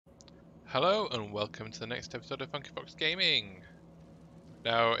Hello and welcome to the next episode of Funky Fox Gaming.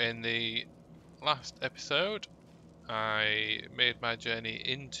 Now, in the last episode, I made my journey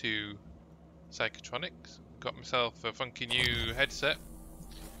into Psychotronics, got myself a funky new headset,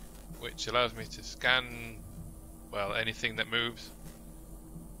 which allows me to scan, well, anything that moves,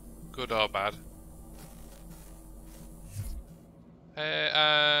 good or bad.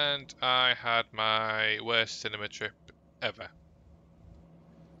 And I had my worst cinema trip ever.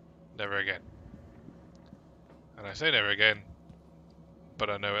 Never again. And I say never again,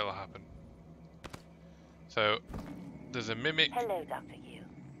 but I know it'll happen. So, there's a mimic. Hello, Dr. Yu.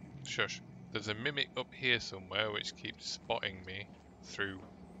 Shush. There's a mimic up here somewhere which keeps spotting me through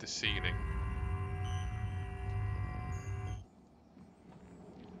the ceiling.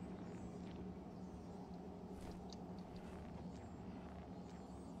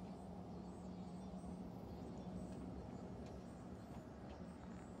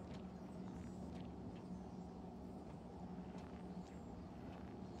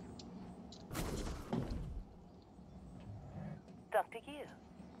 Dr. Yu.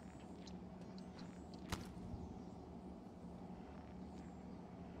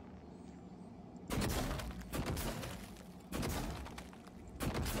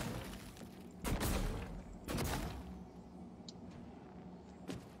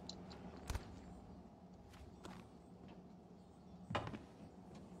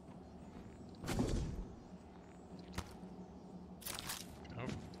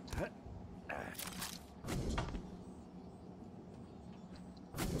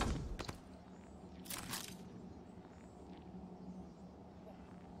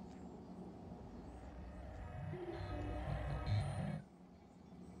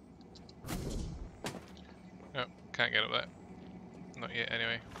 No, can't get up there. Not yet,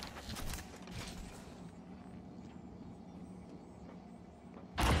 anyway.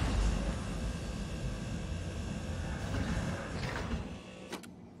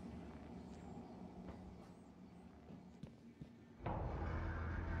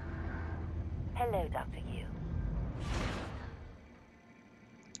 Hello, Dr. Yu.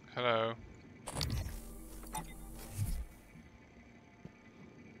 Hello.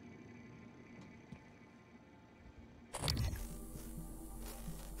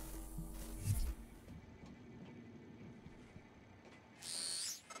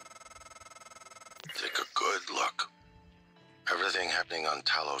 Take a good look. Everything happening on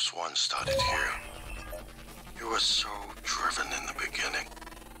Talos 1 started here. You were so driven in the beginning.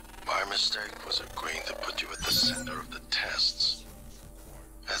 My mistake was agreeing to put you at the center of the tests.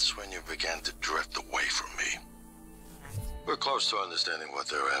 That's when you began to drift away from me. We're close to understanding what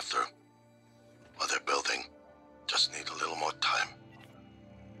they're after. What they're building. Just need a little more time.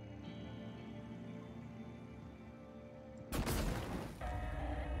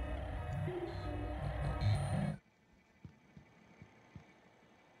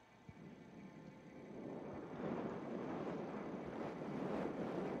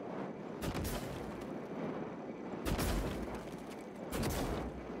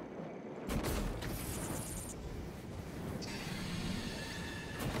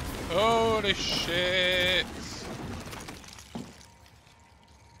 Holy shit!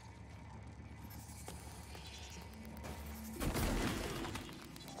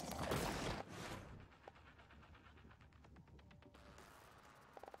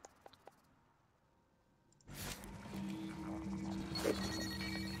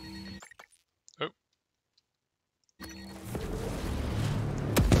 Oh.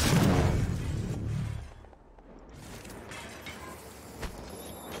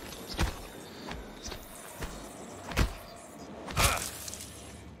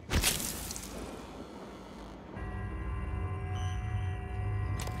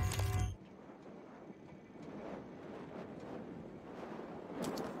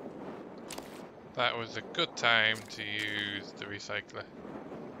 That was a good time to use the recycler.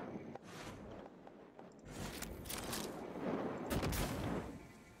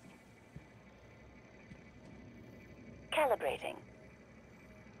 Calibrating.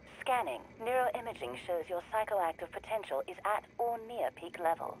 Scanning. Neuroimaging shows your psychoactive potential is at or near peak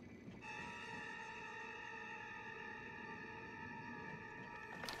level.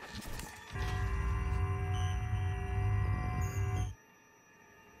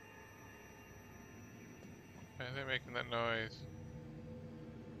 Why are they making that noise?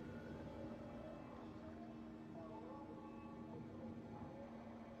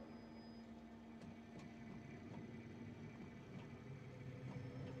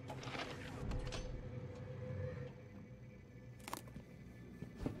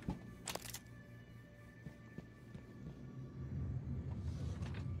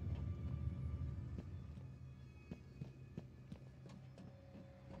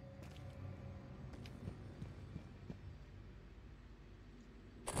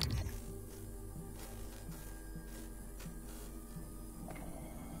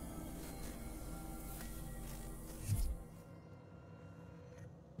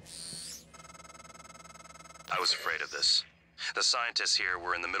 was afraid of this. The scientists here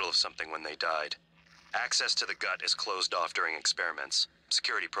were in the middle of something when they died. Access to the gut is closed off during experiments.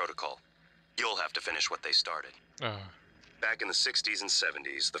 Security protocol. You'll have to finish what they started. Oh, Back in the 60s and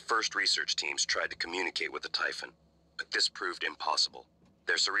 70s, the first research teams tried to communicate with the Typhon, but this proved impossible.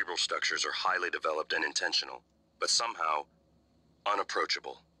 Their cerebral structures are highly developed and intentional, but somehow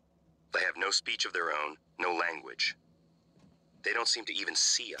unapproachable. They have no speech of their own, no language. They don't seem to even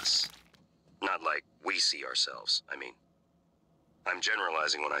see us. Not like we see ourselves, I mean. I'm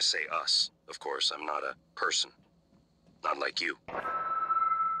generalizing when I say us. Of course, I'm not a person. Not like you.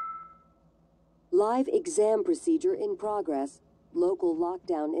 Live exam procedure in progress. Local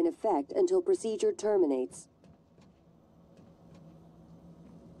lockdown in effect until procedure terminates.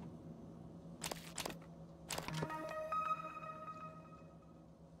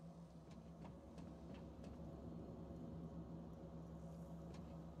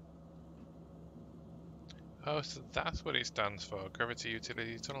 oh, so that's what it stands for. Gravity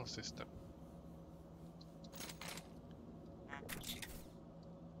Utility Tunnel System.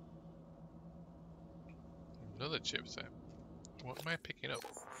 Another chipset. What am I picking up?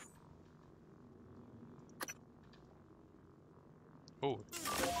 Oh,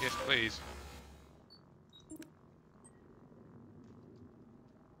 yes, please.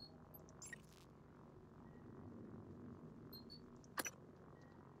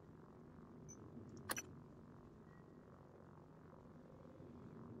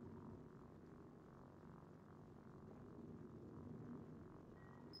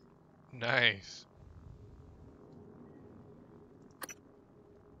 Nice.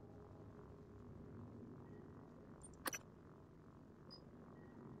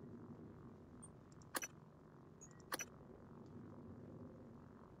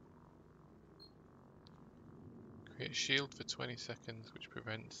 Create a shield for 20 seconds, which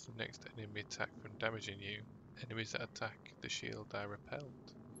prevents the next enemy attack from damaging you. Enemies that attack the shield are repelled.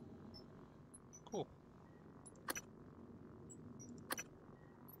 Cool.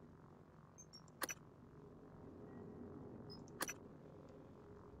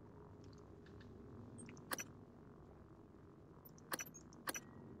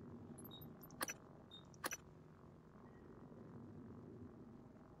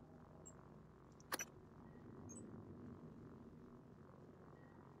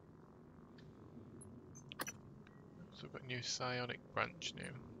 So we've got a new psionic branch now.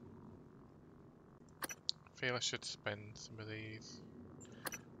 I feel I should spend some of these,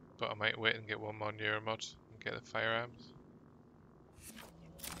 but I might wait and get one more neuromod and get the firearms.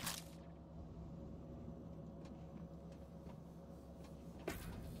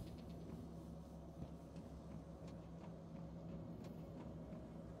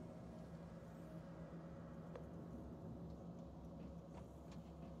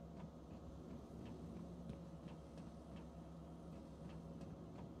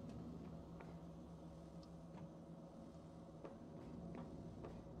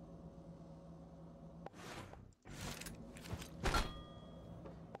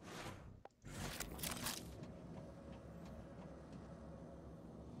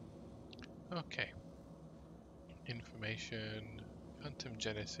 Okay. Information, Phantom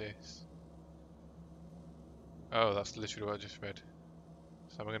Genesis. Oh, that's literally what I just read.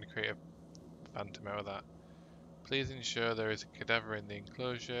 So I'm going to create a phantom out of that. Please ensure there is a cadaver in the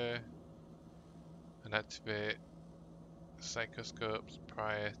enclosure and activate psychoscopes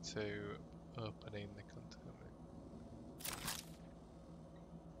prior to opening the containment.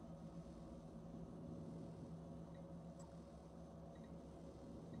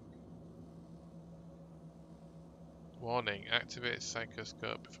 Warning, activate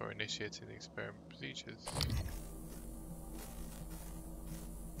psychoscope before initiating the experiment procedures.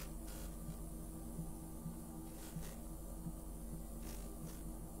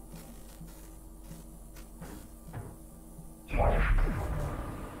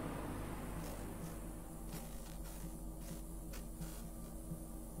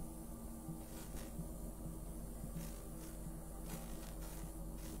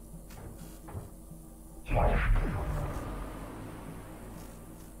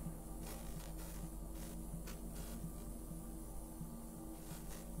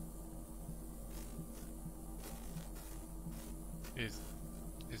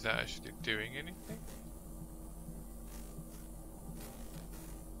 Is that actually doing anything?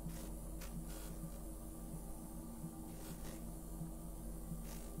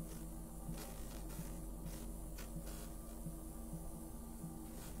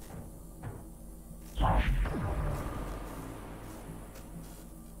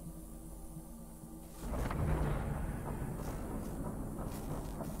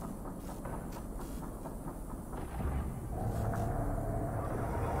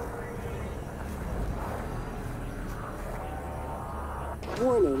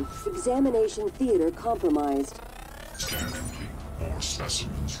 Warning, examination theater compromised. Scan complete. More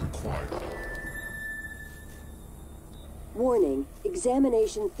specimens required. Warning,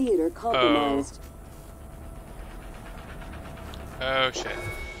 examination theater compromised. Oh shit.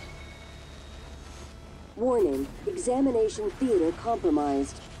 Warning, examination theater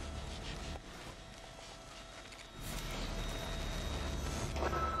compromised.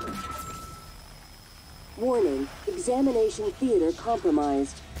 Warning, examination theater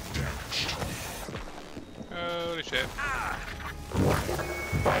compromised. Holy shit.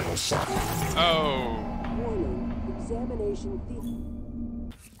 Vital sign. Oh. Warning, examination theater.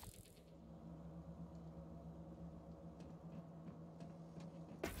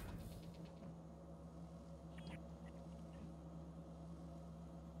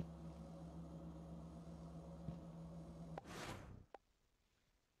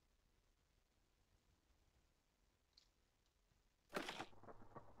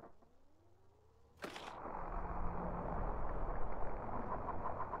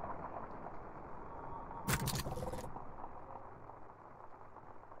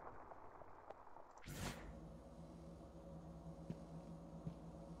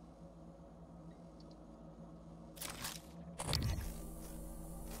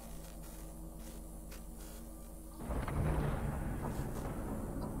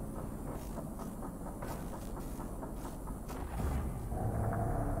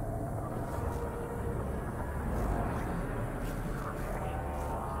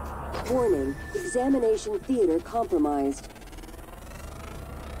 Warning, examination theater compromised.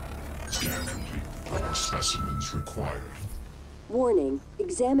 Scan complete. More specimens required. Warning,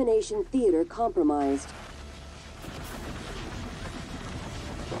 examination theater compromised.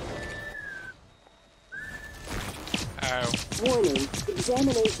 Ow. Warning,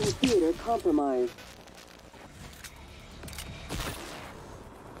 examination theater compromised.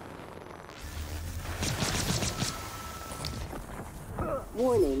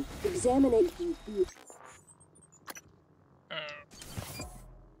 Warning, examination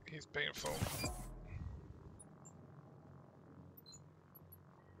He's painful.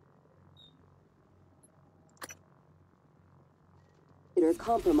 theater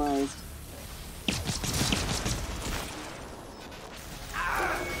compromised.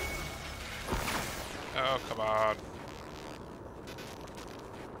 Oh, come on.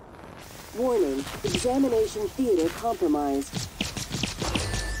 Warning, examination theater compromised.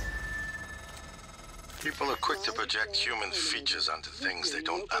 People are quick to project human features onto things they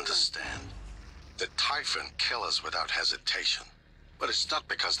don't understand. The Typhon kill us without hesitation. But it's not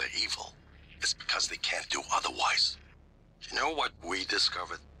because they're evil. It's because they can't do otherwise. You know what we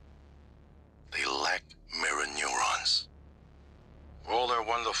discovered? They lack mirror neurons. For all their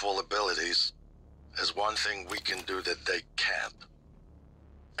wonderful abilities, there's one thing we can do that they can't.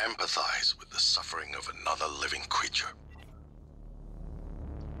 Empathize with the suffering of another living creature.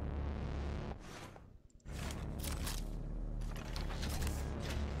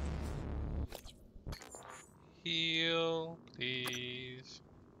 Heal, please.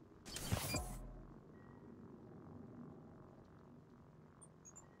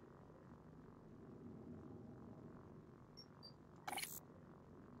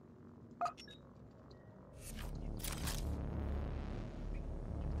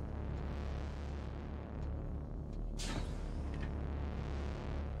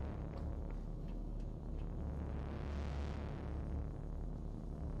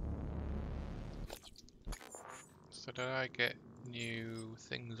 So did I get new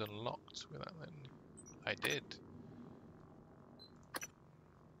things unlocked with that then? I did.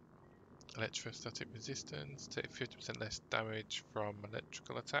 Electrostatic resistance, take 50% less damage from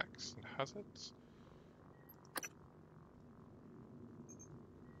electrical attacks and hazards.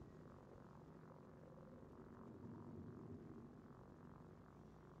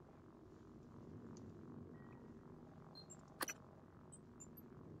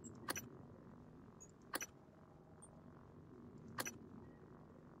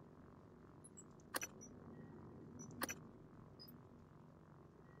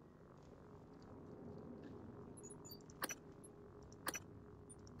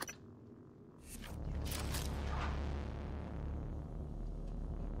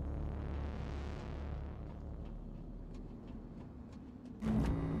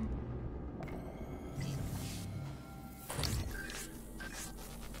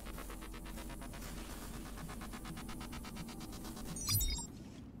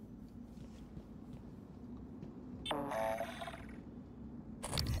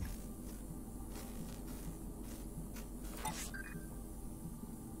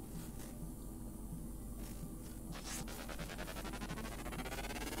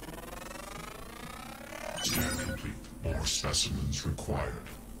 Scan complete. More specimens required.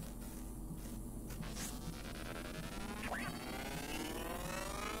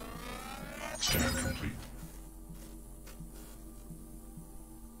 Scan complete.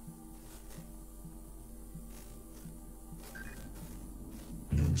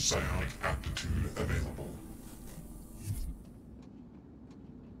 New psionic aptitude available.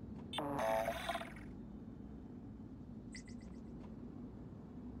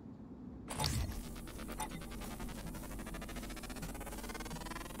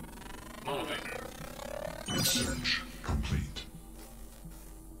 Moving. Research complete.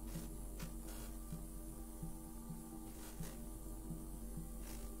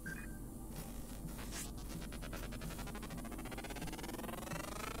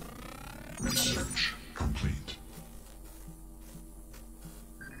 Research complete.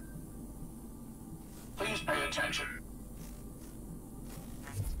 Please pay attention.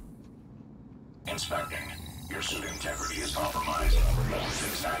 Inspecting. Your suit integrity is compromised.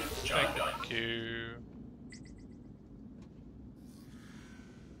 Fix that. Job done. Thank you.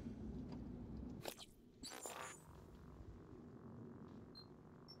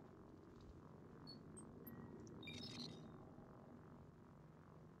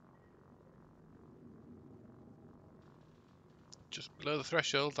 Just below the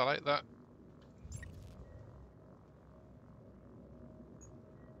threshold, I like that.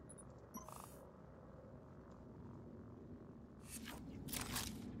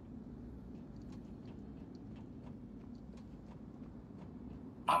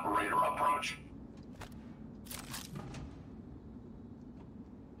 Operator approach.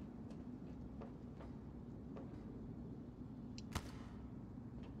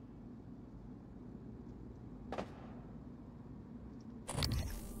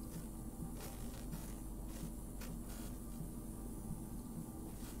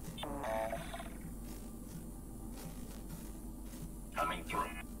 Coming through.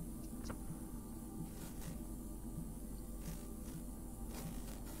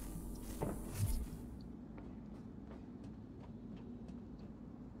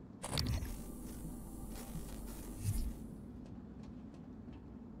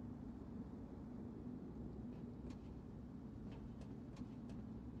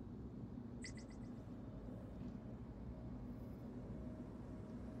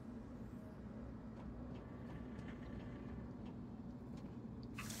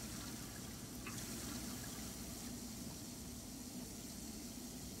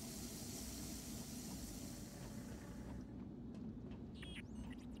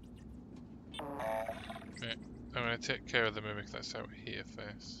 Right. I'm going to take care of the mimic that's out here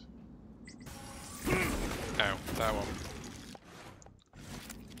first. Ow, that one.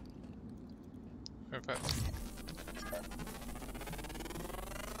 In fact,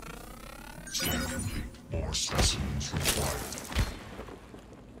 Scan complete. More specimens required.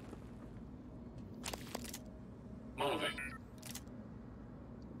 Moving.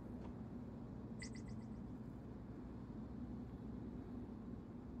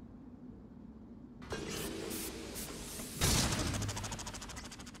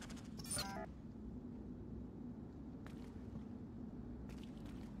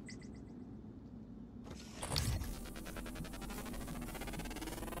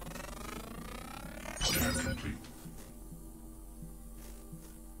 Scan complete.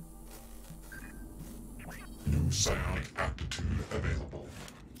 New psionic aptitude available.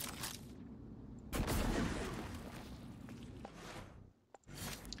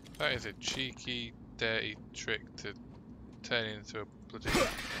 that is a cheeky, dirty trick to turn into a bloody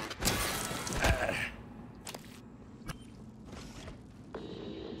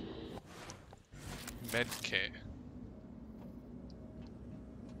med kit.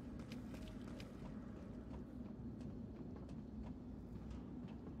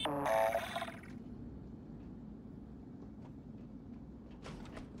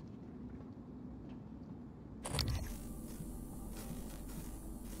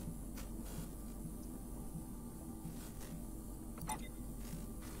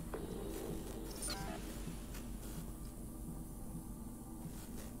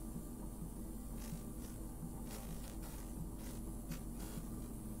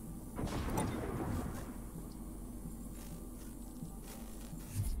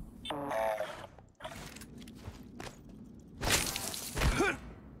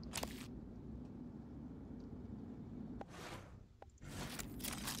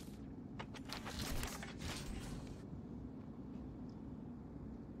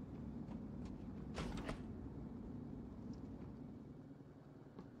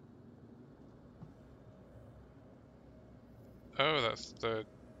 Oh, that's the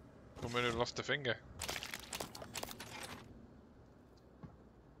woman who lost a finger.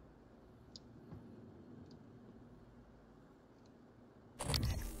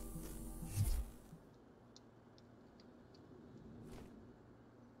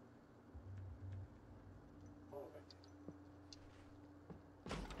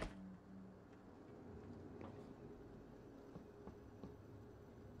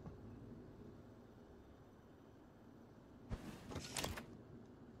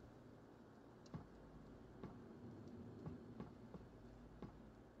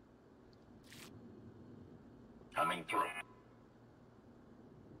 coming through.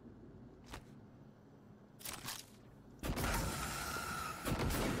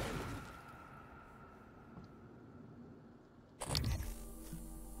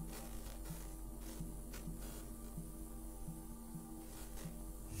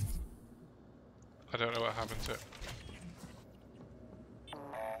 I don't know what happened to it.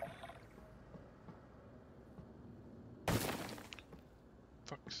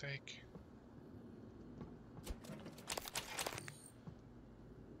 Fuck's sake.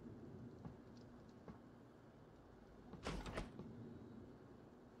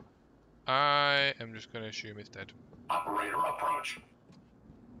 I am just going to assume it's dead. Operator approach.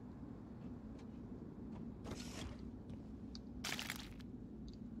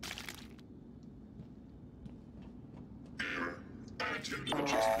 Error. Attitude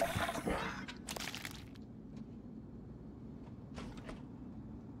adjustment required.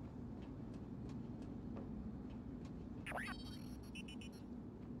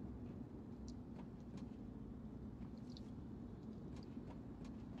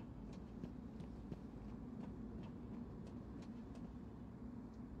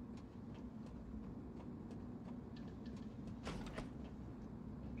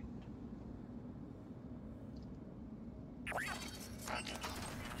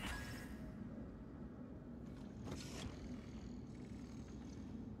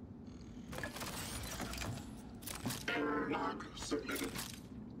 Error log submitted.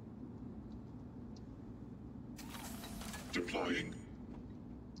 Deploying.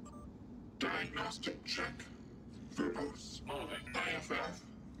 Diagnostic check. Verbose. Moving. IFF.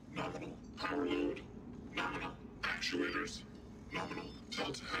 Nominal. Power load. Nominal. Actuators. Nominal.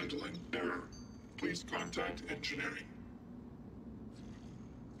 Tilt handling. Error. Please contact engineering.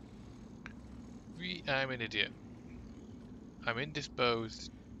 I'm an idiot. I'm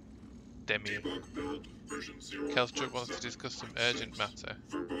indisposed. Demian. Debug build version 0. Kelstrup wants to discuss some urgent matter.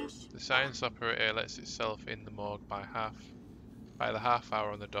 Verbose. The science operator lets itself in the morgue by the half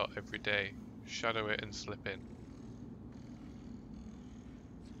hour on the dot every day. Shadow it and slip in.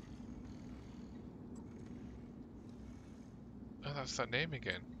 Oh, that's that name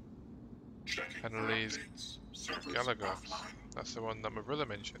again. Checking Annalise for updates. Servers Gallagher. offline. That's the one that my brother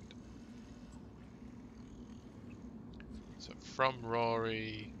mentioned. So from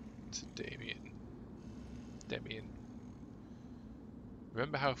Rory to Demian.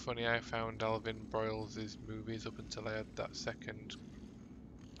 Remember how funny I found Alvin Broyles' movies up until I had that second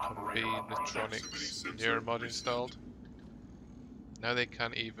Combinatronics neuron mod installed? Now they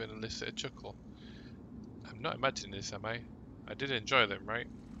can't even elicit a chuckle. I'm not imagining this, am I? I did enjoy them, right?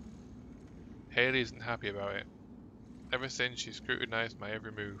 Haley isn't happy about it. Ever since she scrutinized my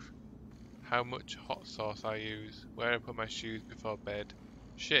every move. How much hot sauce I use, where I put my shoes before bed.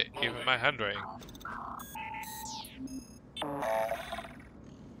 Shit, even my handwriting.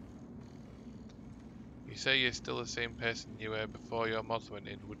 You say you're still the same person you were before your mods went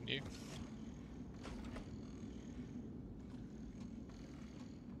in, wouldn't you?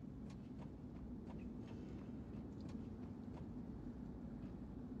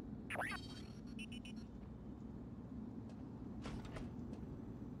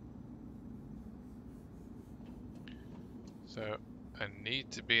 So, I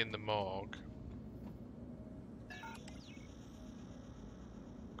need to be in the morgue.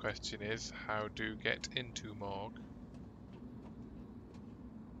 Question is, how to get into morgue?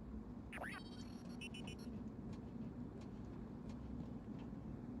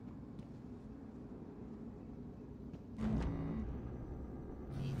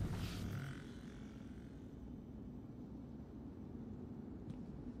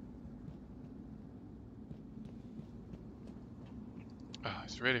 Oh,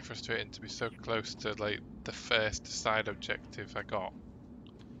 it's really frustrating to be so close to like the first side objective I got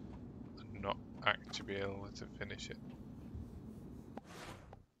and not actually be able to finish it.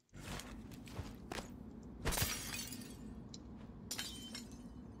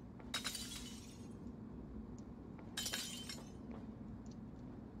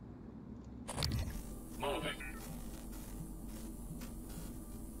 Moving.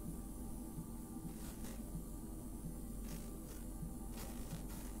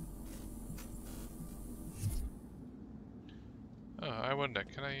 Oh, I wonder,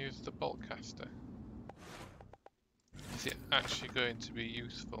 can I use the bolt caster? Is it actually going to be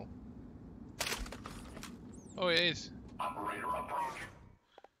useful? Oh, it is. Operator approach.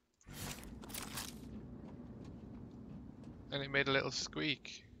 And it made a little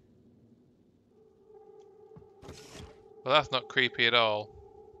squeak. Well, that's not creepy at all.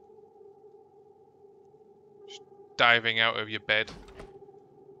 Just diving out of your bed.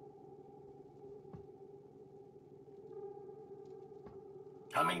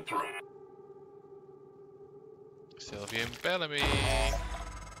 Coming through. Sylvian Bellamy.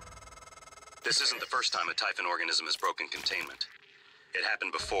 This isn't the first time a Typhon organism has broken containment. It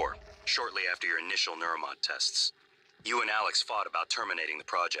happened before, shortly after your initial neuromod tests. You and Alex fought about terminating the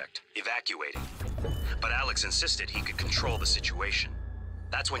project, evacuating. But Alex insisted he could control the situation.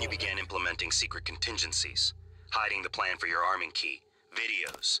 That's when you began implementing secret contingencies, hiding the plan for your arming key,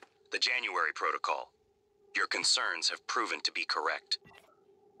 videos, the January protocol. Your concerns have proven to be correct.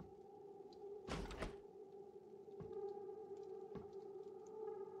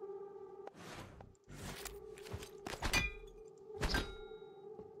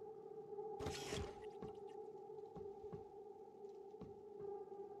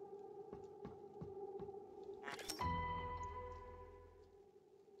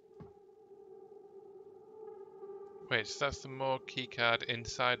 Wait, so that's the morgue keycard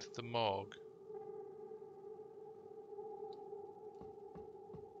inside the morgue.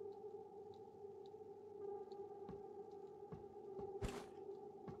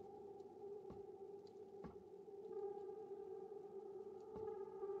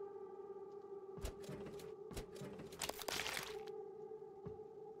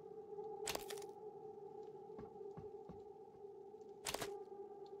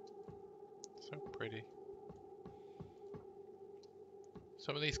 So pretty.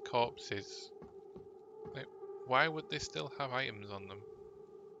 Some of these corpses, like, why would they still have items on them?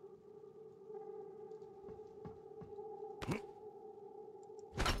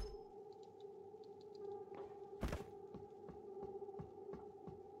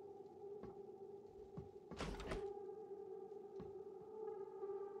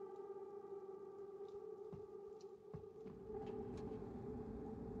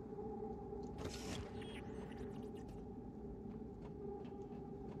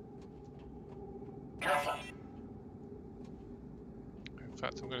 Careful. In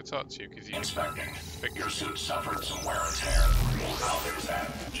fact, I'm going to talk to you because you Inspecting. fixed Your it. suit suffered some wear and tear. I'll fix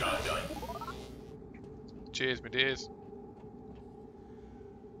that. Job done. Cheers, my dears.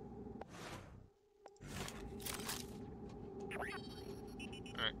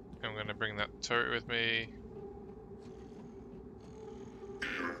 Alright, I'm going to bring that turret with me.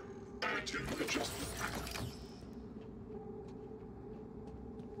 Attitude adjustment.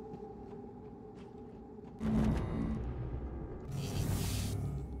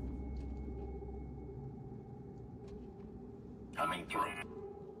 Coming through.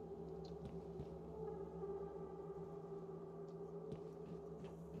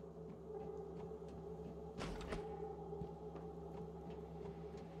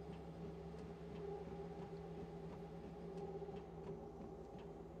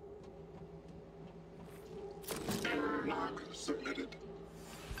 Error log submitted.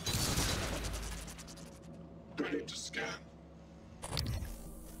 Ready to scan.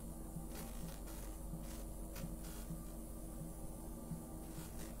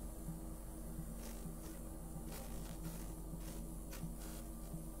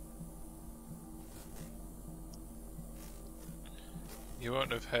 You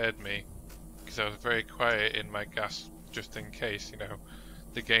won't have heard me because I was very quiet in my gasp just in case, you know,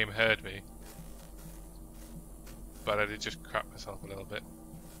 the game heard me. But I did just crap myself a little bit.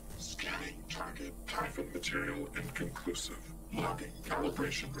 Scanning target Typhon material inconclusive. Logging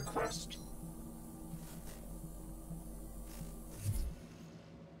calibration request.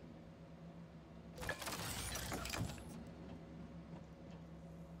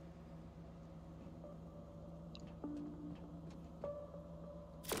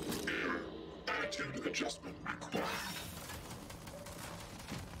 Error. Attitude adjustment required.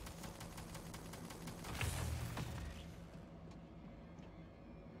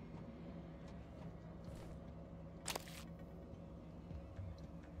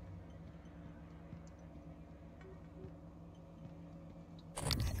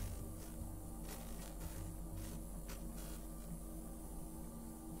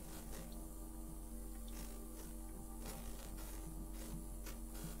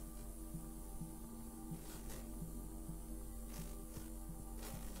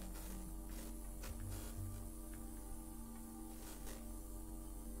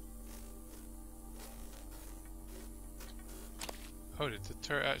 Oh, did the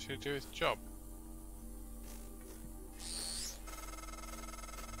turret actually do its job?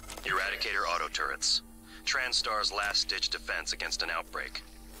 Eradicator auto turrets. TranStar's last-ditch defense against an outbreak.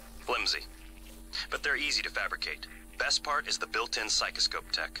 Flimsy. But they're easy to fabricate. Best part is the built-in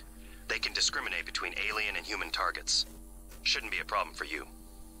psychoscope tech. They can discriminate between alien and human targets. Shouldn't be a problem for you,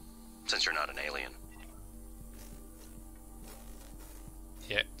 since you're not an alien.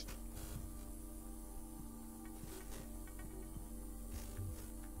 Yet.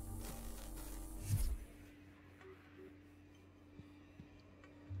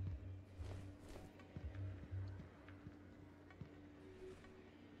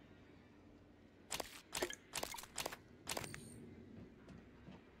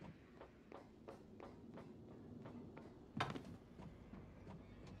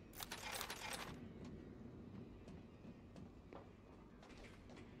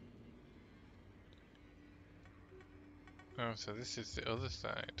 Oh, so this is the other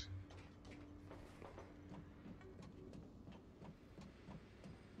side.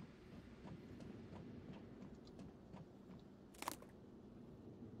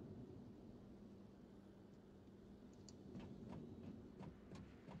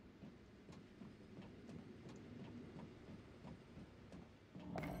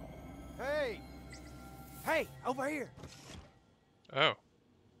 Hey! Hey, over here! Oh.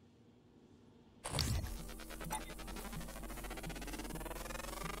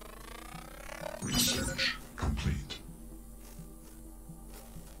 Research complete.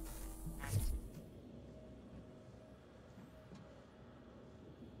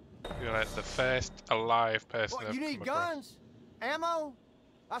 You're like the first alive person What, I've you come need across. guns? Ammo?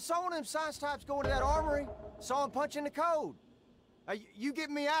 I saw one of them science types go into that armory. Saw him punching the code. You get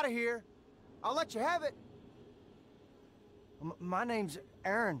me out of here. I'll let you have it. My name's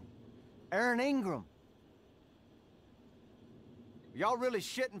Aaron. Aaron Ingram. Y'all really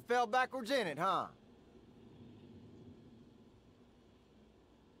shit and fell backwards in it, huh?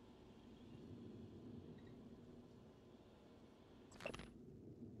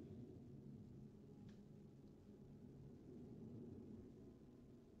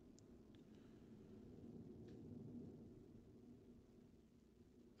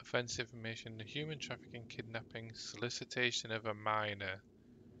 Offensive information, human trafficking, kidnapping, solicitation of a minor,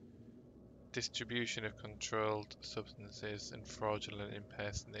 distribution of controlled substances, and fraudulent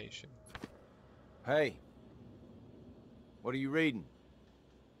impersonation. Hey. What are you reading?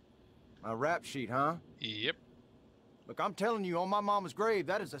 My rap sheet, huh? Yep. Look, I'm telling you, on my mama's grave,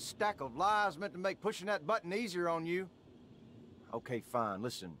 that is a stack of lies meant to make pushing that button easier on you. Okay, fine,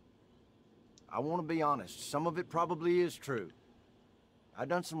 listen. I want to be honest. Some of it probably is true. I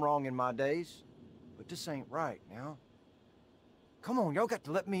done some wrong in my days, but this ain't right now. Come on, y'all got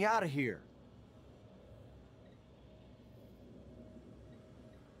to let me out of here.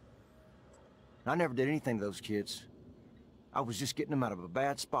 I never did anything to those kids. I was just getting them out of a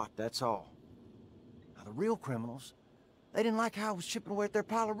bad spot, that's all. Now, the real criminals, they didn't like how I was chipping away at their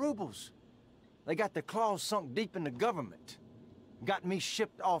pile of rubles. They got their claws sunk deep in the government. Got me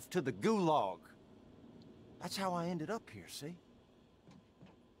shipped off to the gulag. That's how I ended up here, see?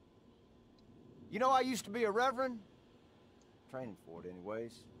 You know, I used to be a reverend. Training for it,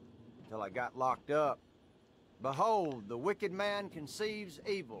 anyways. Until I got locked up. Behold, the wicked man conceives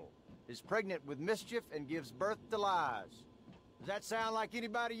evil, is pregnant with mischief, and gives birth to lies. Does that sound like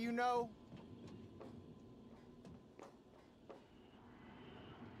anybody you know?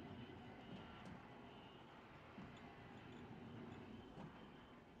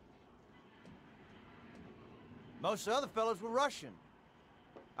 Most of the other fellows were Russian.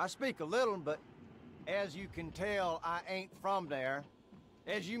 I speak a little, but as you can tell, I ain't from there.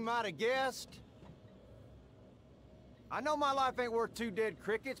 As you might have guessed, I know my life ain't worth 2 dead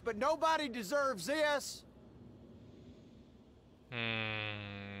crickets, but nobody deserves this.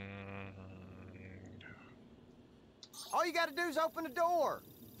 All you gotta do is open the door.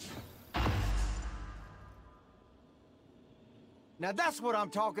 Now that's what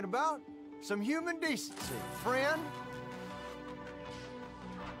I'm talking about. Some human decency, friend.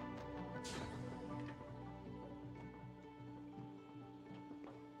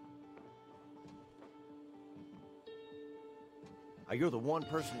 Now, you're the one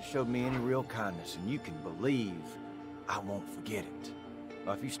person that showed me any real kindness, and you can believe I won't forget it.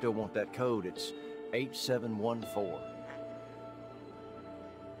 Now, if you still want that code, it's 8714.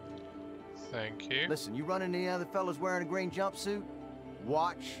 Thank you. Listen, you run into any other fellas wearing a green jumpsuit?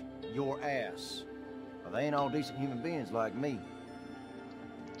 Watch your ass. Well, they ain't all decent human beings like me.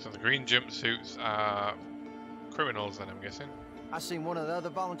 So the green jumpsuits are criminals then, I'm guessing. I seen one of the other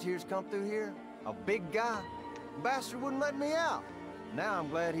volunteers come through here. A big guy. Bastard wouldn't let me out. Now I'm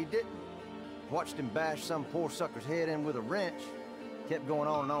glad he didn't. Watched him bash some poor sucker's head in with a wrench. Kept going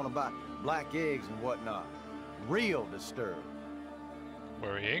on and on about black eggs and whatnot. Real disturbed.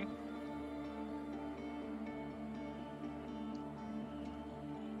 Worrying.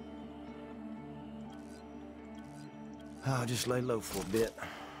 I'll just lay low for a bit.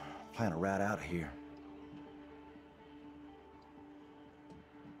 Plan to ride out of here.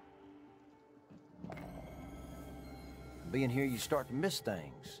 Being here, you start to miss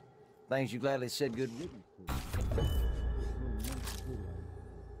things. Things you gladly said good riddance to.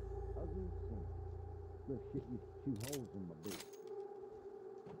 Little shit used to chew holes in my boot.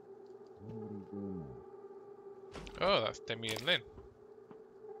 What are you doing now? Oh, that's Demi and Lynn.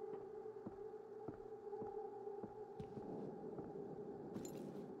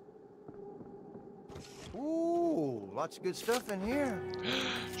 Ooh, lots of good stuff in here.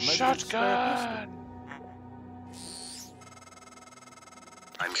 Maybe Shotgun!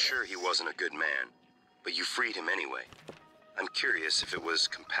 I'm sure he wasn't a good man, but you freed him anyway. I'm curious if it was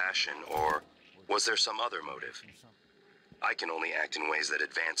compassion or was there some other motive? I can only act in ways that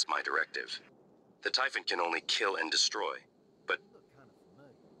advance my directive. The Typhon can only kill and destroy, but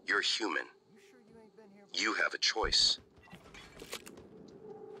you're human. You have a choice.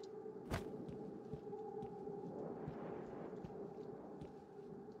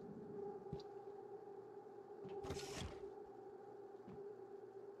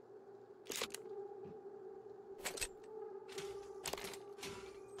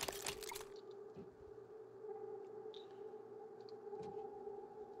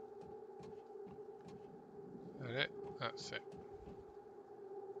 That's it.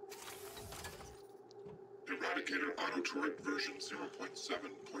 Eradicator Auto Turret version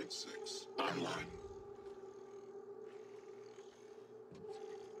 0.7.6 online.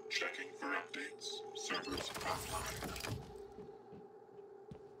 Checking for updates. Servers offline.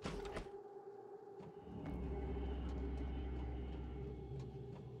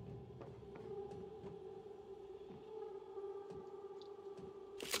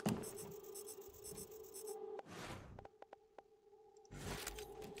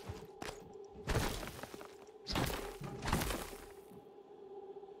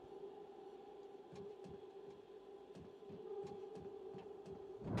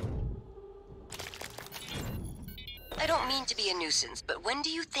 I don't mean to be a nuisance, but when do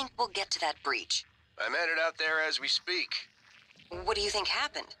you think we'll get to that breach? I'm headed out there as we speak. What do you think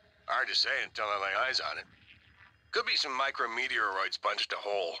happened? Hard to say until I lay eyes on it. Could be some micrometeoroids punched a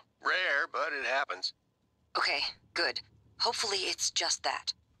hole. Rare, but it happens. Okay, good. Hopefully it's just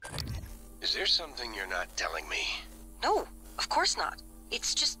that. Is there something you're not telling me? No, of course not.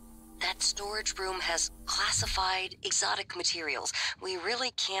 It's just that storage room has classified exotic materials. We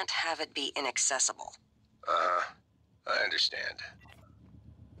really can't have it be inaccessible. I understand.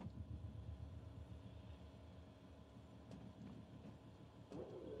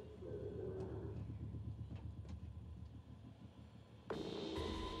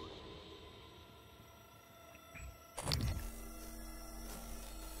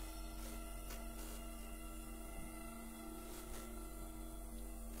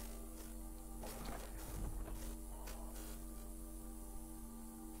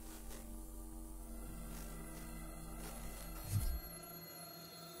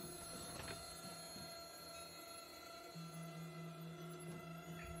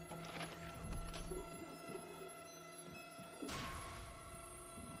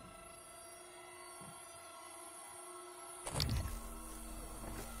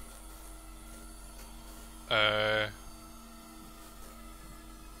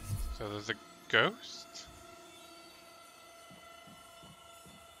 So there's a ghost?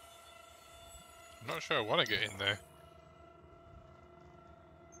 I'm not sure I want to get in there.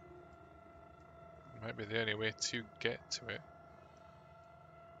 Might be the only way to get to it.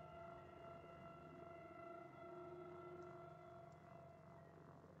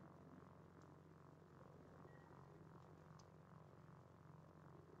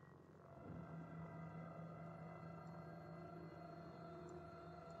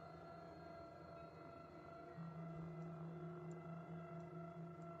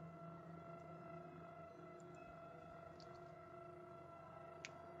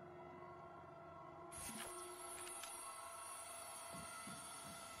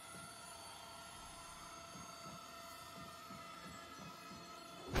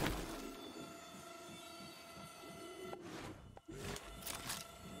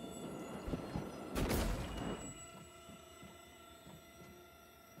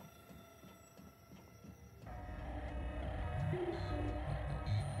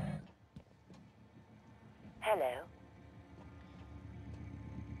 Hello.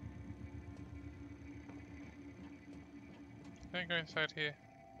 Can I go inside here?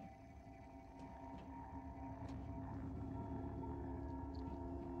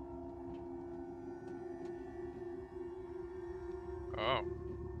 Oh.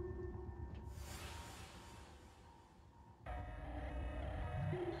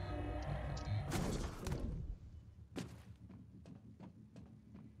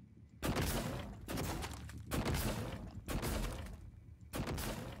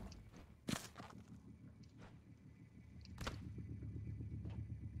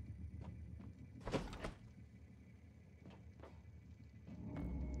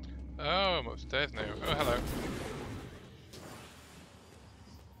 Oh, I'm upstairs now. Oh, hello.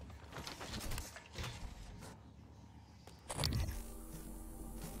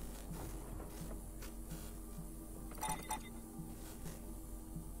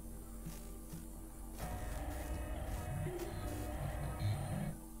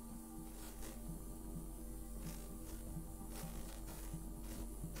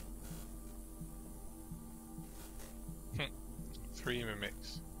 3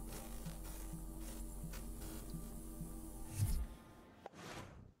 mimics.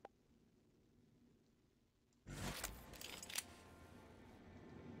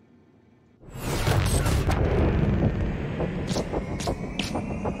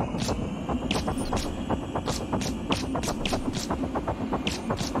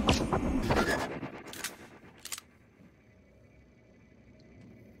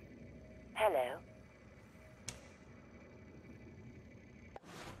 Hello.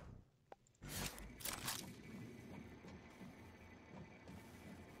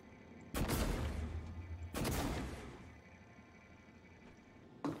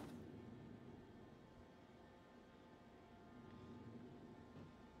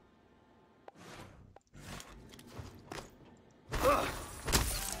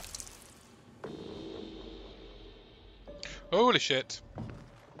 Holy shit!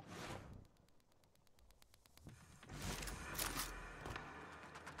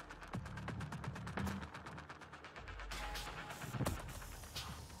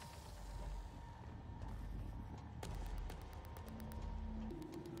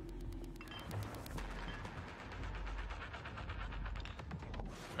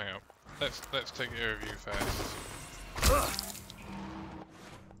 Hang on. Let's take a review first.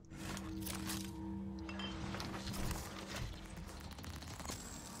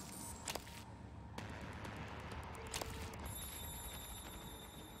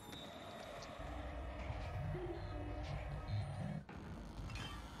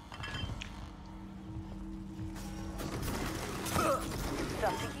 It's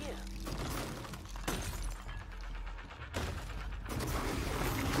up to you.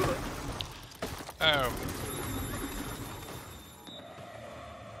 Oh.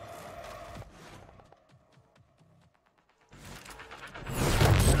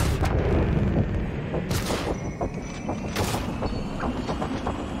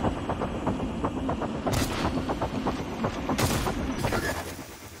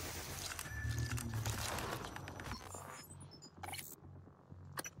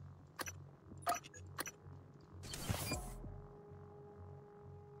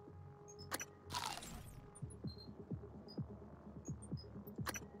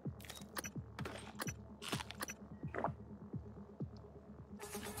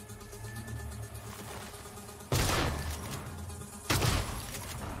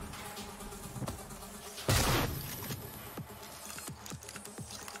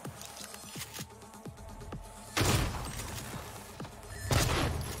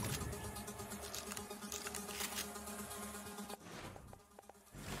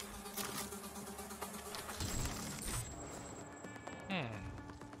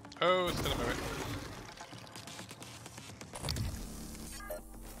 Oh, it's still a mimic.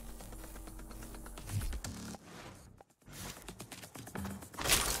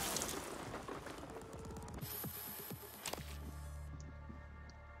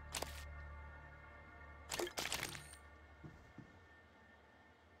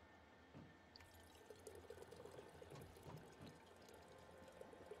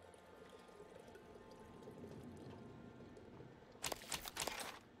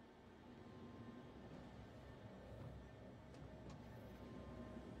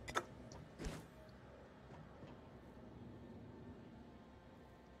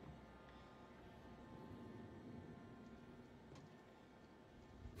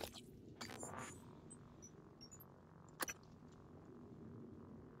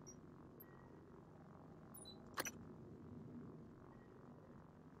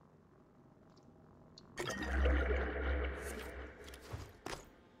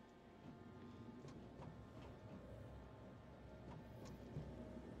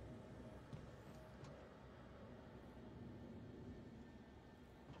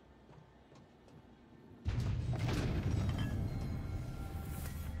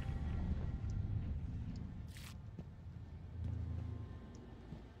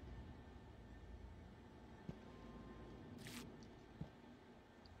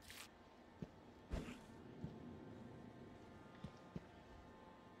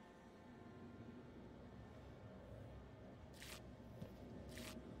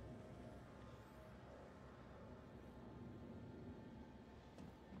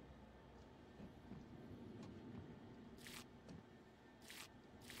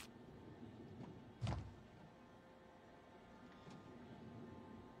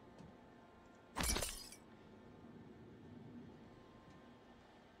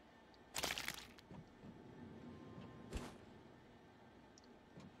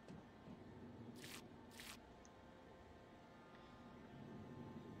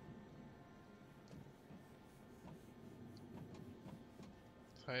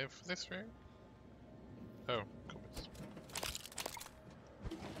 I have for this room? Oh, cupboards.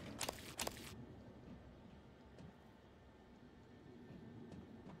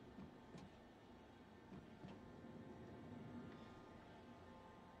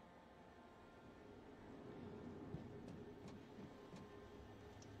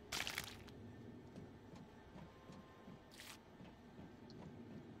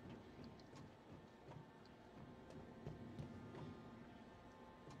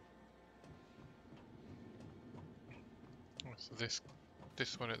 Oh, so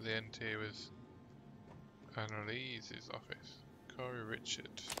this one at the end here was Annalise's office. Corey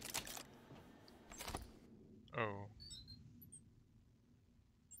Richard. Oh.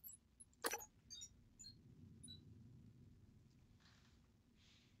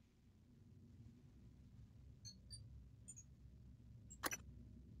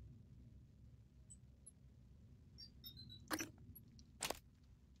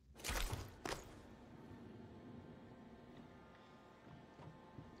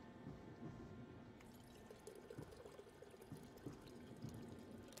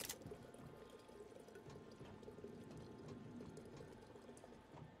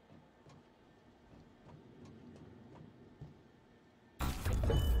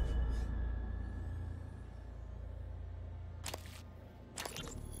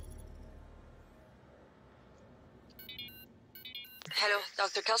 Hello,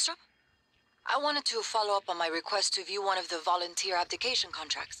 Dr. Kelstrup? I wanted to follow up on my request to view one of the volunteer abdication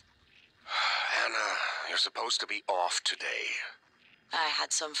contracts. Anna, you're supposed to be off today. I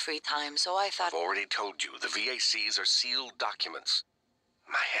had some free time, so I thought... I've already told you, the VACs are sealed documents.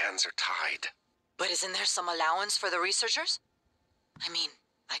 My hands are tied. But isn't there some allowance for the researchers? I mean,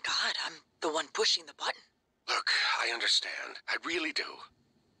 my God, I'm the one pushing the button. Look, I understand. I really do.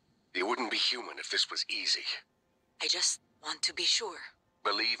 You wouldn't be human if this was easy. I just want to be sure.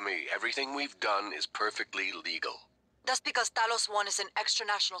 Believe me, everything we've done is perfectly legal. That's because Talos 1 is in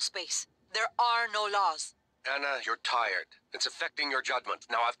extra-national space. There are no laws. Anna, you're tired. It's affecting your judgment.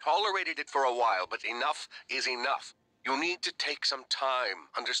 Now, I've tolerated it for a while, but enough is enough. You need to take some time,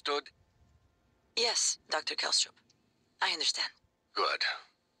 understood? Yes, Dr. Kelstrup. I understand. Good.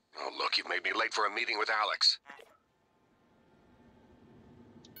 Oh, look, you've made me late for a meeting with Alex.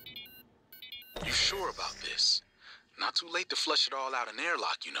 You sure about this? Not too late to flush it all out in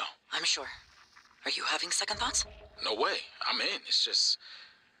airlock, you know. I'm sure. Are you having second thoughts? No way. I'm in. It's just...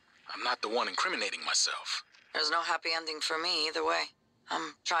 I'm not the one incriminating myself. There's no happy ending for me either way.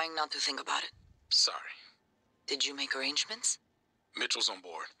 I'm trying not to think about it. Sorry. Did you make arrangements? Mitchell's on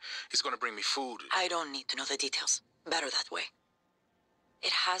board. He's gonna bring me food. I don't need to know the details. Better that way.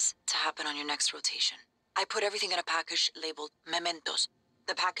 It has to happen on your next rotation. I put everything in a package labeled mementos.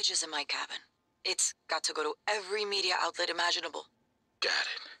 The package is in my cabin. It's got to go to every media outlet imaginable. Got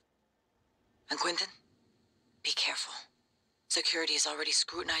it. And Quentin, be careful. Security is already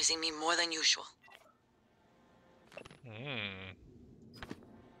scrutinizing me more than usual.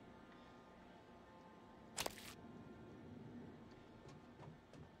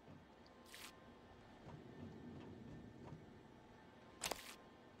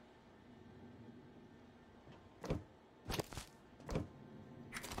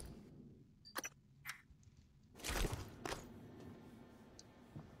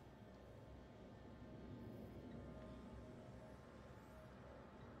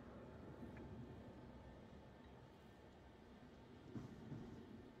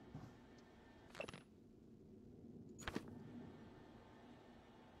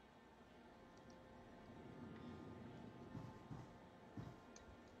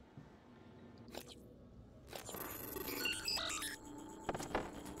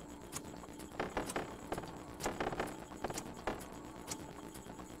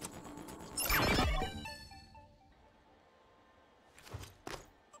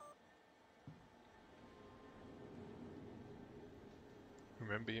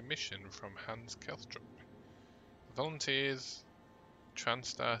 Remember your mission from Hans Kelstrup. Volunteers,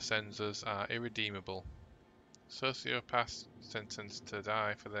 Transtar sensors are irredeemable. Sociopaths sentenced to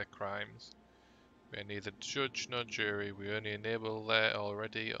die for their crimes. We are neither judge nor jury, we only enable their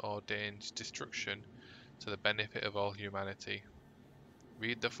already ordained destruction to the benefit of all humanity.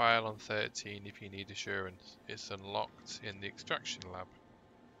 Read the file on 13 if you need assurance. It's unlocked in the extraction lab.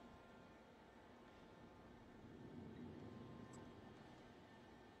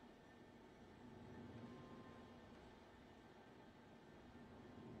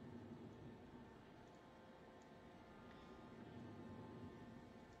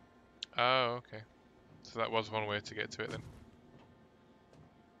 Oh, okay. So that was one way to get to it then.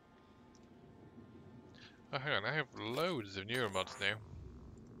 Oh, hang on, I have loads of neuromods now.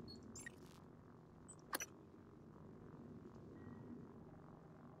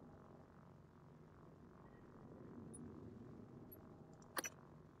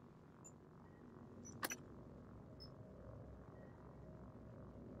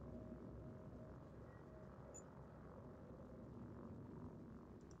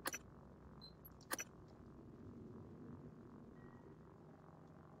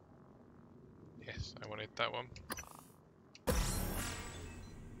 Yes, I wanted that one.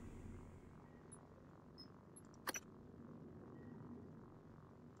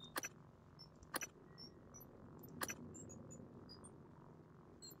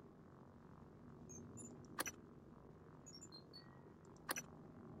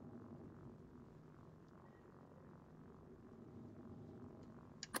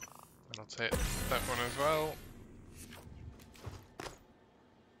 And I'll take that one as well.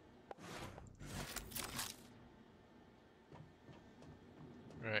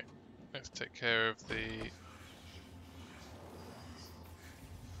 Right, let's take care of the...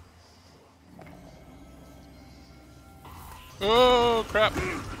 Oh, crap!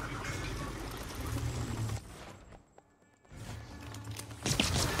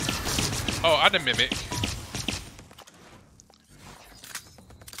 Oh, and a mimic.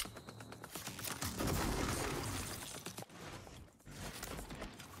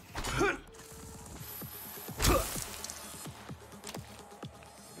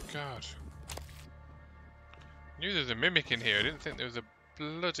 God. I knew there was a mimic in here, I didn't think there was a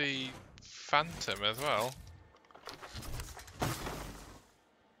bloody phantom as well.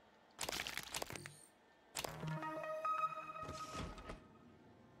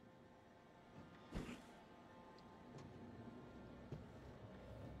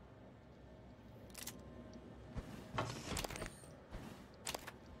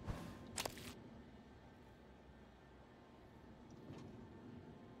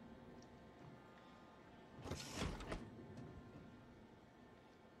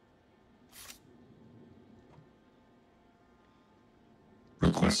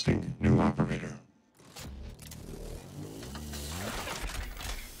 Requesting new operator.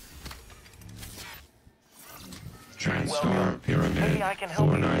 TranStar Pyramid Maybe I can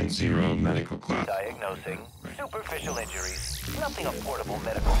help you. 490 medical class. Diagnosing superficial injuries. Nothing a portable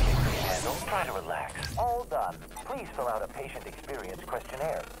medical kit can handle. Try to relax. All done. Please fill out a patient experience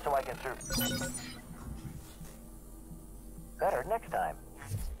questionnaire so I can serve. Better next time.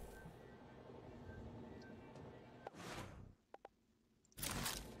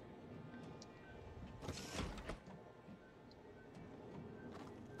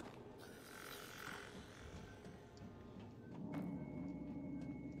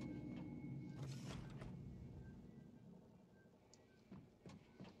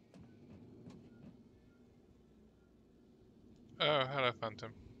 Oh, hello,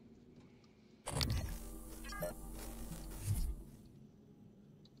 Phantom.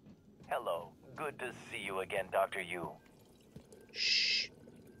 Hello. Good to see you again, Dr. Yu. Shh.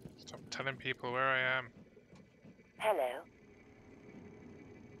 Stop telling people where I am. Hello.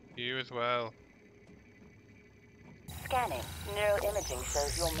 You as well. Scanning. Neuroimaging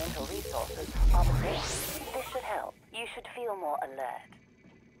shows your mental resources are depleted. This should help. You should feel more alert.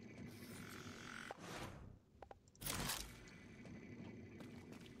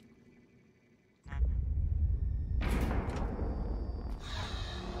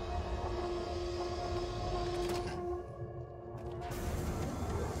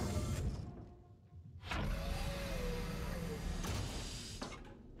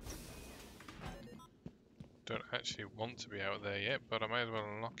 Don't actually want to be out there yet, but I might as well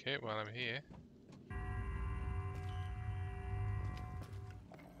unlock it while I'm here.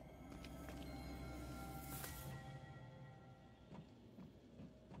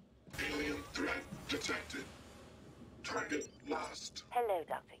 Alien threat detected. Target lost. Hello,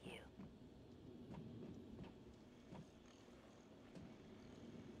 Dr. Yu.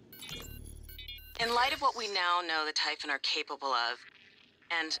 In light of what we now know the Typhon are capable of,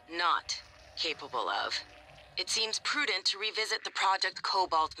 and not capable of, it seems prudent to revisit the Project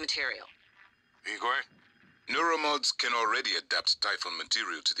Cobalt material. Igor? Neuromods can already adapt Typhon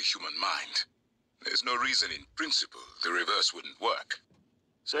material to the human mind. There's no reason in principle the reverse wouldn't work.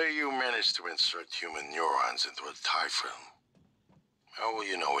 Say you managed to insert human neurons into a Typhon. How will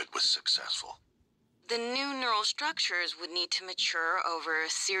you know it was successful? The new neural structures would need to mature over a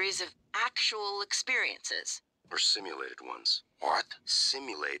series of actual experiences. Or simulated ones. What?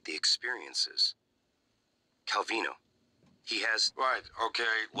 Simulate the experiences. Calvino. He has... Right, okay,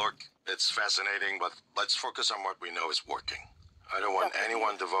 look, it's fascinating, but let's focus on what we know is working. I don't want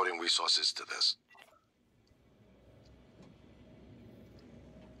anyone devoting resources to this.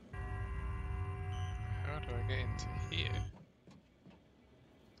 How do I get into here?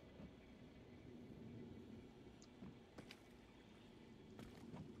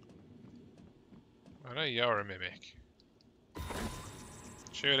 I know you're a mimic.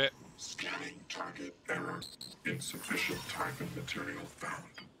 Shoot it. Scanning target error. Insufficient Typhon material found.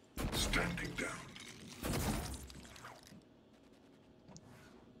 Standing down.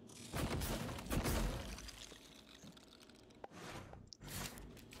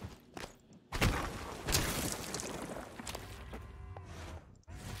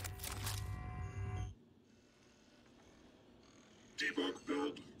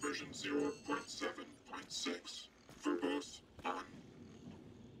 version 0.7.6. Verbose on.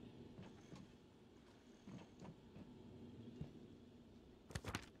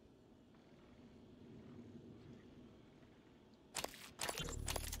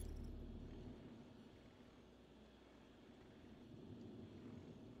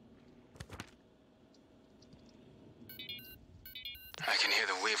 I can hear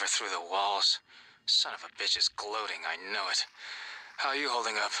the Weaver through the walls. Son of a bitch is gloating, I know it. How are you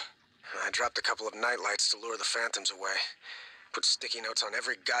holding up? I dropped a couple of nightlights to lure the phantoms away. Put sticky notes on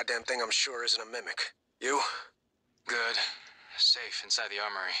every goddamn thing I'm sure isn't a mimic. You? Good. Safe inside the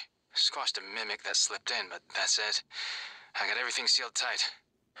armory. Squashed a mimic that slipped in, but that's it. I got everything sealed tight.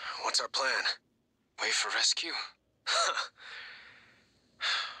 What's our plan? Wait for rescue?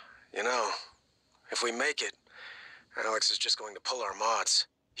 You know, if we make it, Alex is just going to pull our mods.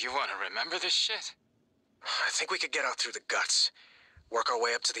 You want to remember this shit? I think we could get out through the guts. Work our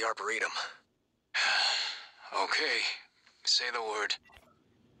way up to the Arboretum. Okay. Say the word.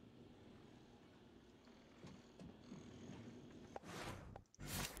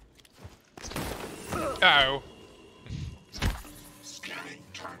 Ow! Scanning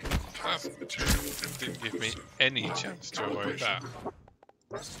target. Toxic material Didn't give me any chance to avoid that.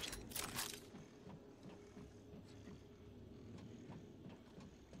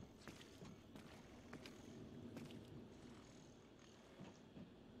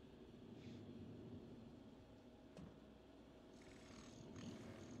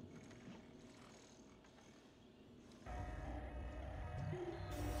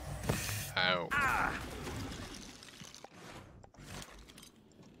 Ow.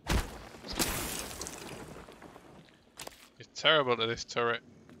 You're terrible at this turret.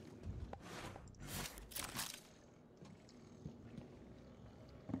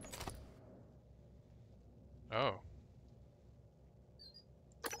 Oh.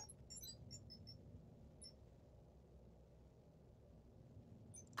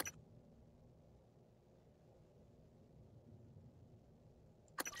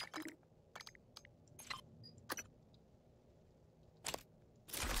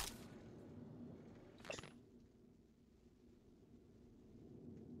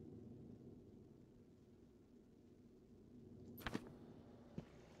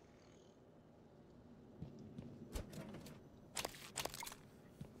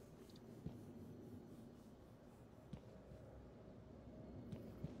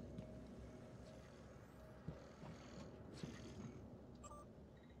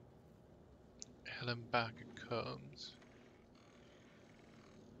 Helen Barker Combs.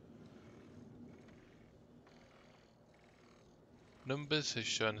 Numbers has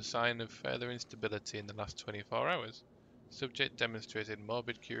shown a sign of further instability in the last 24 hours. Subject demonstrated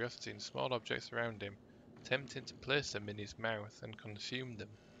morbid curiosity in small objects around him, attempting to place them in his mouth and consume them.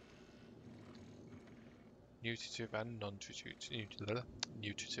 Nutritive and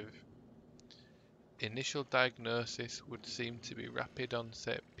non-nutritive. Initial diagnosis would seem to be rapid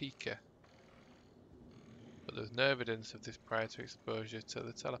onset pica, but there's no evidence of this prior to exposure to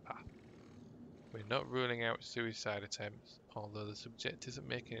the telepath. We're not ruling out suicide attempts, although the subject isn't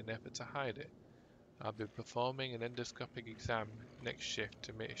making an effort to hide it. I'll be performing an endoscopic exam next shift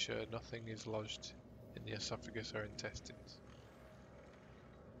to make sure nothing is lodged in the esophagus or intestines.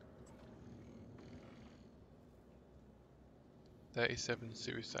 "37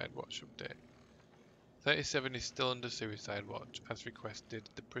 Suicide Watch update. 37 is still under suicide watch. As requested,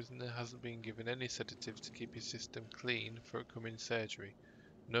 the prisoner hasn't been given any sedatives to keep his system clean for upcoming surgery.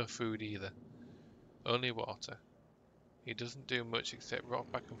 No food either. Only water. He doesn't do much except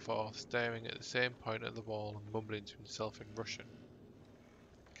rock back and forth, staring at the same point at the wall and mumbling to himself in Russian.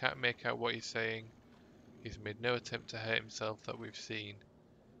 Can't make out what he's saying. He's made no attempt to hurt himself that we've seen.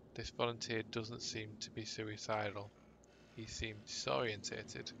 This volunteer doesn't seem to be suicidal. He seemed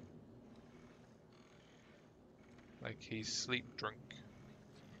disorientated. Like he's sleep drunk.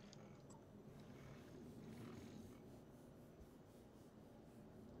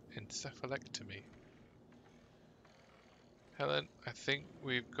 Encephalectomy. Helen, I think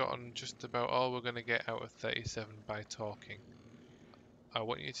we've gotten just about all we're going to get out of 37 by talking. I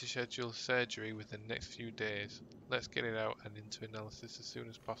want you to schedule surgery within the next few days. Let's get it out and into analysis as soon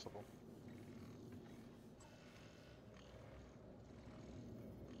as possible.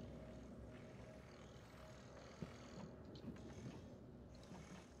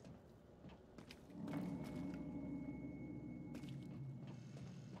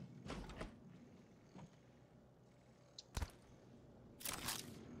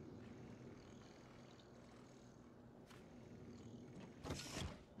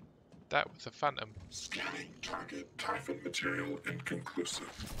 That was a phantom. Scanning target Typhon material inconclusive.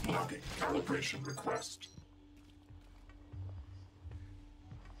 Logging calibration request.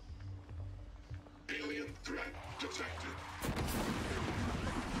 Alien threat detected.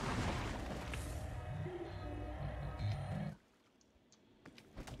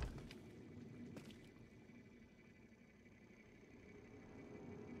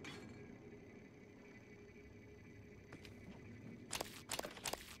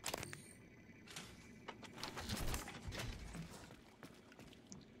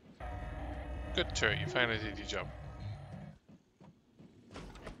 Good turret, you finally did your job.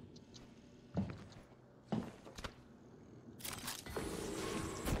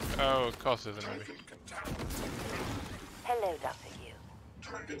 Oh, of course there's an enemy. Hello, Dr. Yu.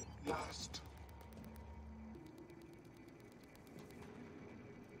 Target lost.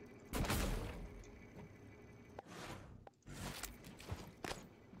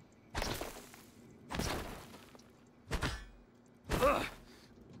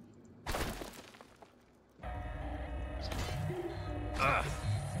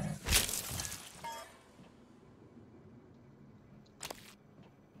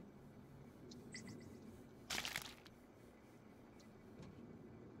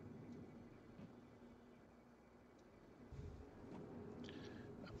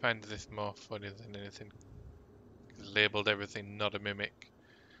 I find this more funny than anything. It's labelled everything not a mimic.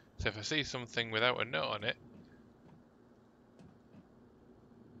 So if I see something without a note on it,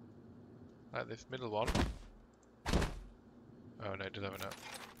 like this middle one. Oh no, it does have a note.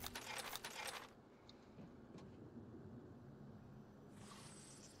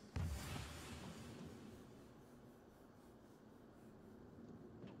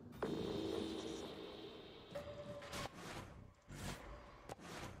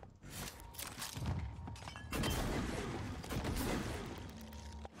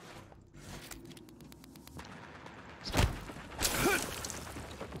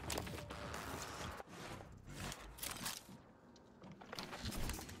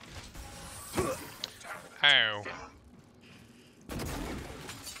 Ow.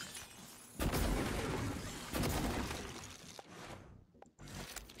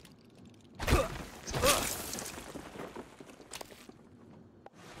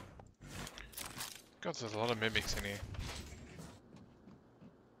 God, there's a lot of mimics in here.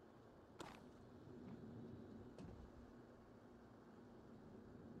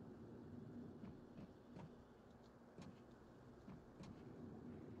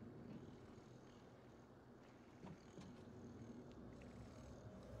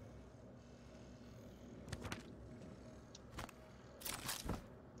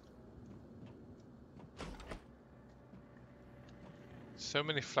 So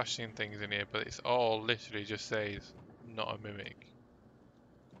many flashing things in here, but it's all literally just says not a mimic.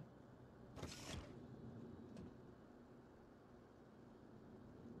 I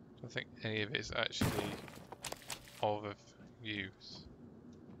don't think any of it is actually of use.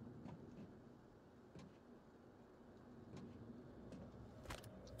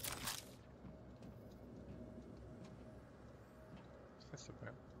 What's this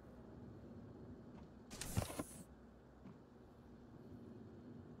about?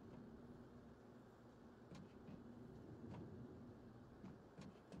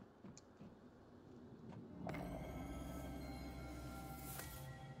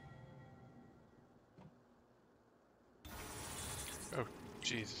 Oh,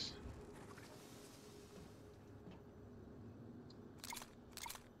 Jesus.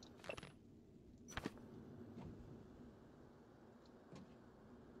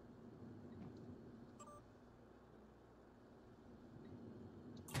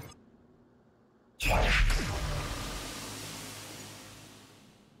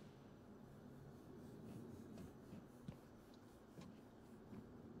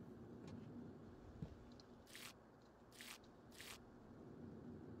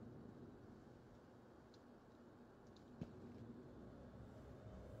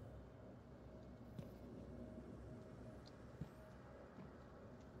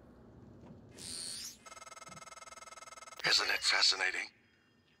 Isn't it fascinating?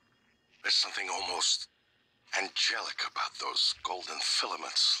 There's something almost angelic about those golden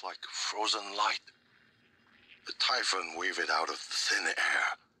filaments, like frozen light. The Typhon weave it out of the thin air.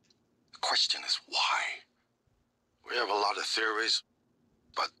 The question is why? We have a lot of theories,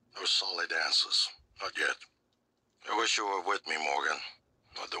 but no solid answers. Not yet. I wish you were with me, Morgan.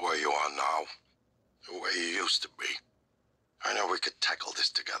 Not the way you are now. The way you used to be. I know we could tackle this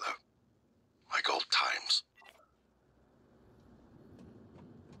together. Like old times.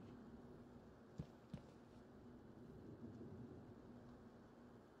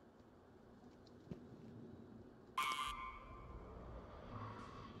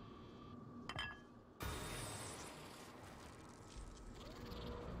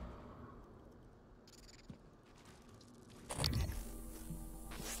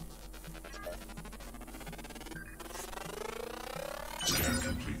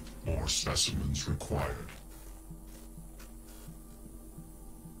 Immediately. More specimens required.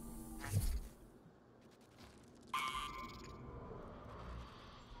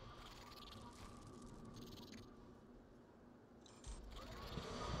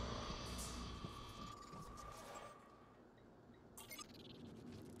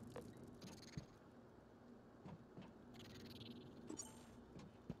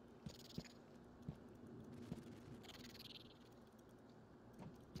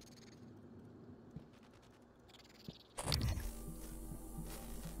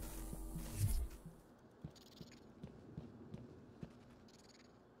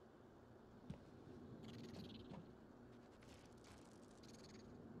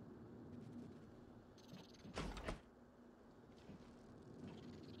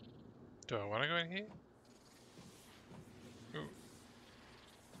 Do I want to go in here? Ooh.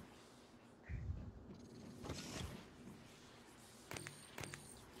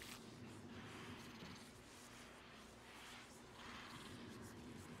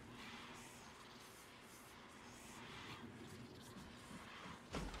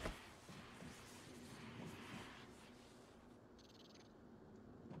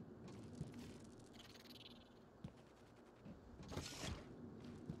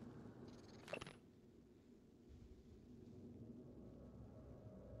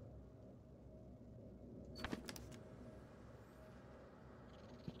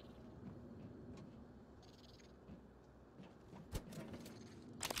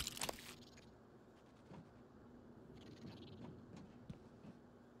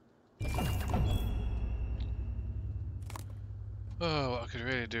 Oh, what I could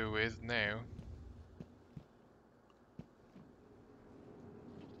really do with now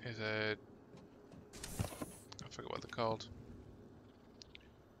is I forget what they're called.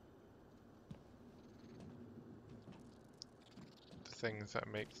 The things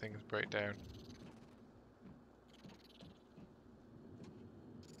that make things break down.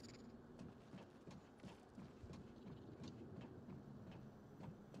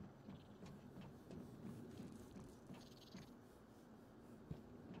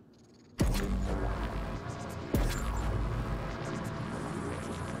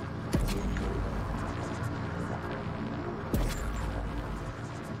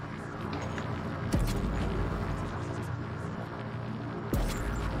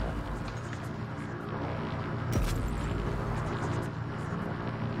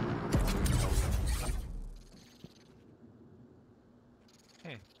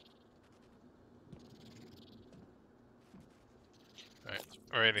 Right,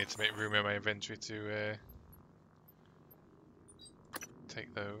 I really need to make room in my inventory to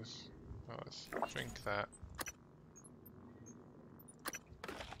take those. Oh, let's drink that.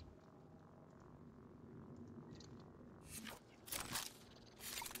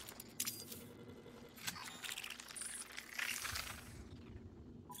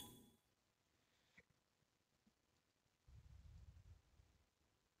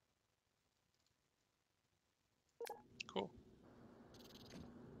 Cool.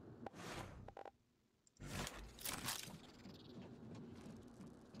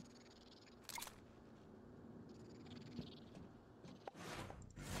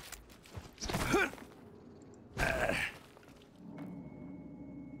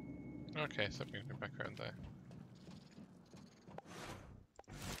 Okay, so I'm going to go back around there.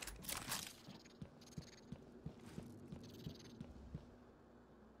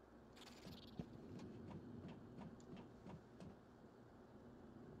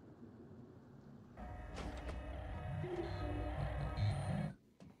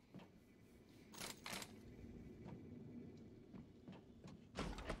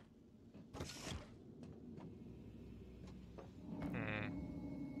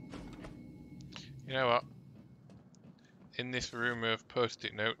 You know what? In this room of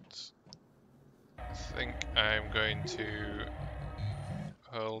post-it notes, I think I'm going to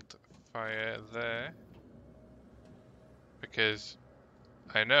hold fire there, because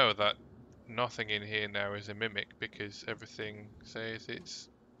I know that nothing in here now is a mimic, because everything says it's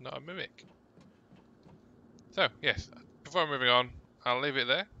not a mimic. So yes, before moving on, I'll leave it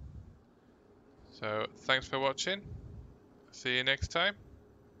there. So thanks for watching. See you next time.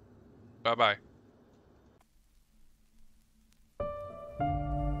 Bye bye.